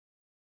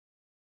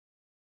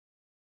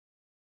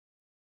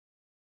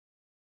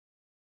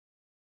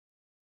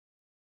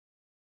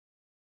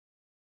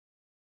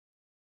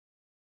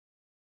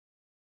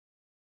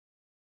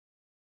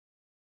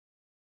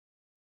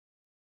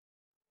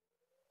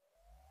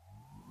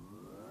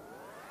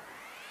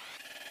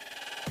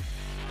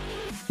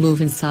Move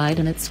inside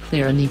and it's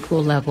clear an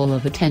equal level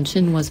of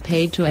attention was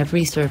paid to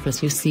every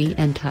surface you see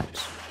and touch.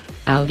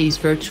 Audi's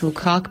virtual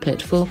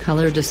cockpit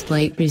full-color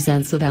display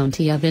presents a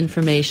bounty of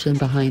information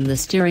behind the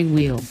steering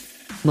wheel.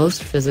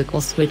 Most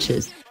physical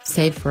switches,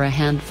 save for a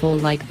handful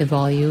like the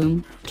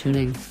volume,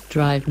 tuning,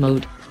 drive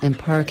mode, and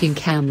parking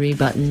camera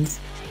buttons,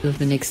 have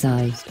been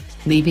excised,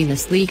 leaving a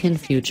sleek and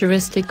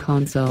futuristic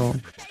console.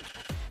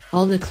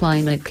 All the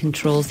climate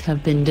controls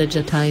have been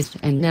digitized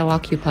and now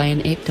occupy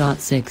an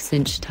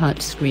 8.6-inch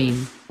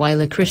touchscreen, while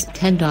a crisp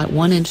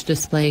 10.1-inch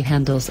display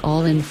handles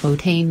all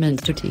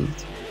infotainment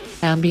duties.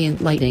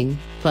 Ambient lighting,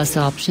 plus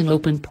option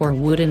open-pore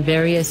wood in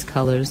various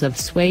colors of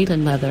suede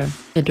and leather,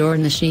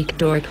 adorn the chic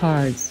door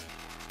cards.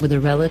 With a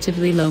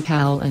relatively low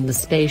cowl and the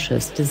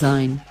spacious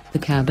design, the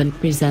cabin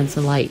presents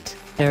a light,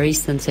 airy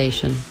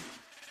sensation.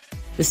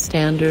 The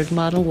standard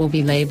model will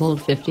be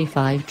labeled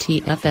 55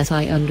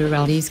 TFSI under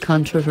Audi's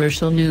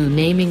controversial new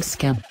naming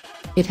scheme.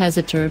 It has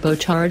a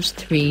turbocharged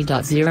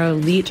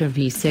 3.0-liter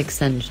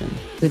V6 engine,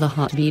 with a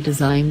hot B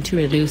designed to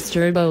reduce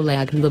turbo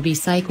lag and the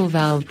B-cycle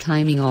valve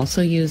timing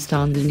also used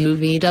on the new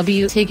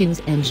VW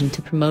Higgins engine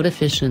to promote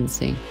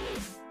efficiency.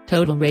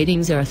 Total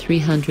ratings are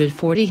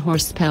 340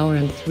 horsepower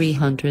and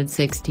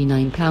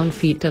 369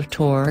 pound-feet of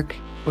torque,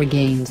 or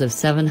gains of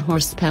 7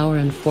 horsepower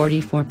and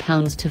 44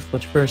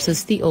 pounds-to-foot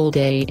versus the old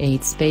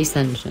A8 space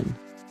engine.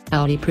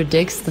 Audi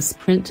predicts the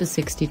sprint to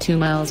 62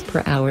 miles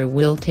per hour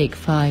will take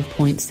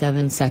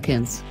 5.7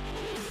 seconds.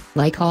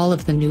 Like all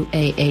of the new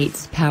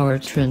A8's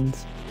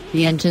powertrains,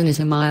 the engine is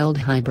a mild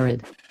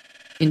hybrid.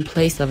 In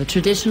place of a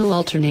traditional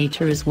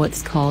alternator is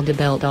what's called a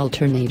belt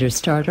alternator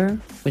starter,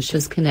 which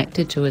is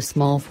connected to a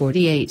small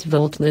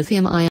 48-volt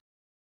lithium-ion